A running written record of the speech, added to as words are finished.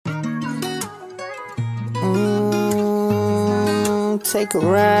Take a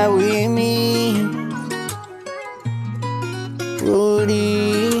ride with me,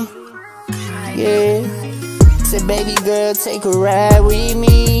 Rudy. Yeah. Say, baby girl, take a ride with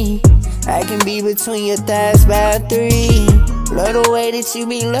me. I can be between your thighs by 3. Love the way that you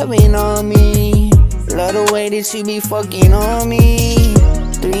be loving on me. Love the way that you be fucking on me.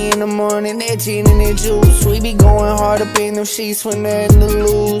 3 in the morning, that gin and that juice. We be going hard up in them sheets with nothing to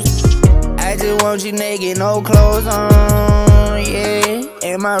lose. I just want you naked, no clothes on, yeah,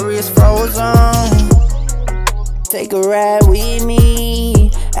 and my wrist frozen. Take a ride with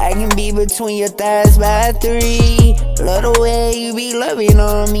me. I can be between your thighs by 3. Love the way you be loving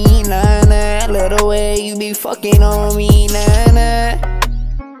on me, nah nah. Love the way you be fucking on me, nah nah.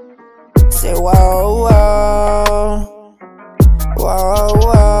 Say whoa whoa, whoa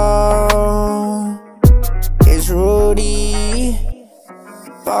whoa. It's Rudy,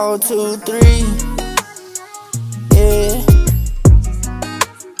 423. Yeah.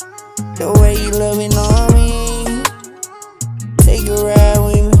 The way you loving on me. Take a ride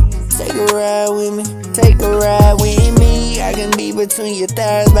with me, take a ride with me, take a ride with me. I can be between your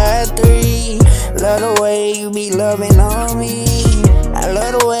thighs by 3. Love the way you be loving on me. I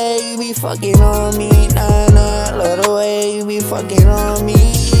love the way you be fucking on me, nah nah. Love the way you be fucking on me.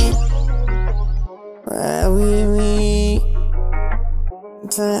 Ride with me,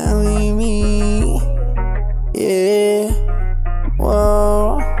 time with me, yeah.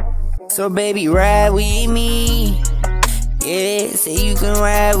 Whoa. So baby, ride with me. Yeah, say you can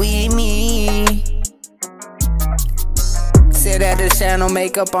ride with me. Said that the shine, no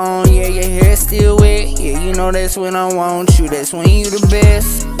makeup on, yeah, your hair still wet. Yeah, you know that's when I want you, that's when you the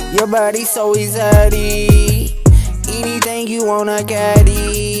best. Your body so exotic, anything you want I got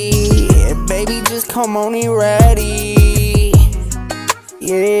it. Yeah, baby, just come on and ride it.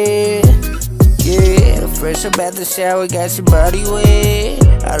 Yeah, yeah, fresh up out the shower, got your body wet.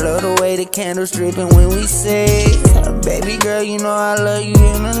 I love the way the candles dripping when we say, baby girl, you know I love you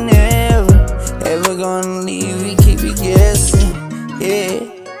and I'm never, ever gonna leave you, keep you guessing. Yeah,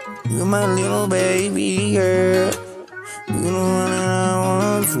 you're my little baby girl. You know that I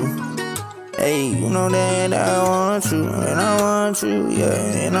want you. Hey, you know that I want you, and I want you,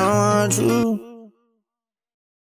 yeah, and I want you.